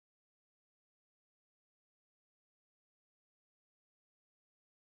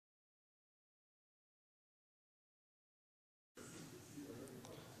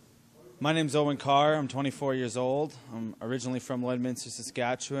My name's Owen Carr. I'm 24 years old. I'm originally from Lloydminster,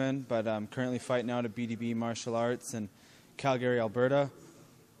 Saskatchewan, but I'm currently fighting out at BDB Martial Arts in Calgary, Alberta.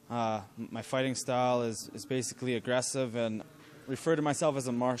 My fighting style is basically aggressive, and refer to myself as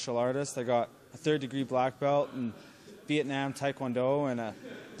a martial artist. I got a 3rd degree black belt in Vietnam Taekwondo and a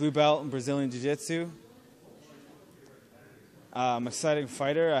blue belt in Brazilian Jiu-Jitsu. I'm an exciting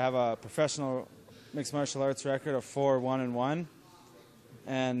fighter. I have a professional mixed martial arts record of 4-1-1.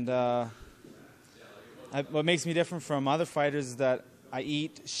 And what makes me different from other fighters is that I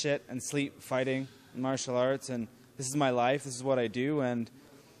eat, shit, and sleep fighting in martial arts, and this is my life. This is what I do, and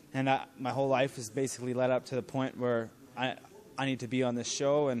my whole life is basically led up to the point where I need to be on this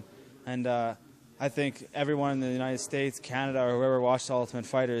show, and I think everyone in the United States, Canada, or whoever watched Ultimate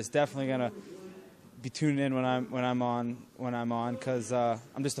Fighter is definitely gonna be tuning in when I'm on, because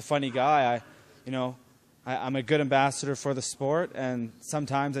I'm just a funny guy. I'm a good ambassador for the sport, and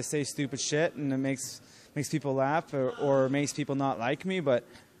sometimes I say stupid shit and it makes people laugh or makes people not like me, but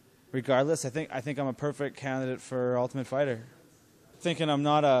regardless, I think I'm a perfect candidate for Ultimate Fighter. Thinking I'm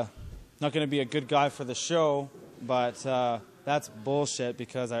not going to be a good guy for the show, but that's bullshit,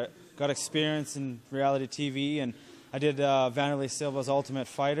 because I got experience in reality TV, and I did Vanderlei Silva's Ultimate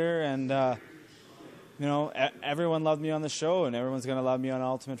Fighter, and everyone loved me on the show, and everyone's going to love me on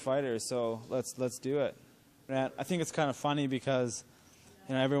Ultimate Fighter, so let's do it. And I think it's kind of funny because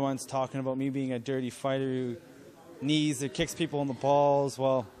everyone's talking about me being a dirty fighter who knees or kicks people in the balls.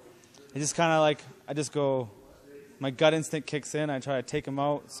 Well, I just kind of I just go, my gut instinct kicks in. I try to take them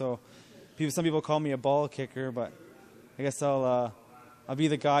out. So some people call me a ball kicker, but I guess I'll be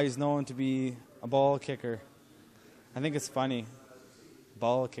the guy who's known to be a ball kicker. I think it's funny,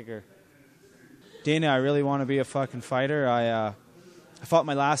 ball kicker. Dana, I really want to be a fucking fighter. I fought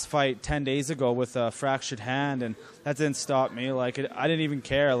my last fight 10 days ago with a fractured hand, and that didn't stop me. I didn't even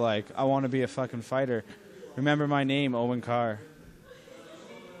care. I want to be a fucking fighter. Remember my name, Owen Carr.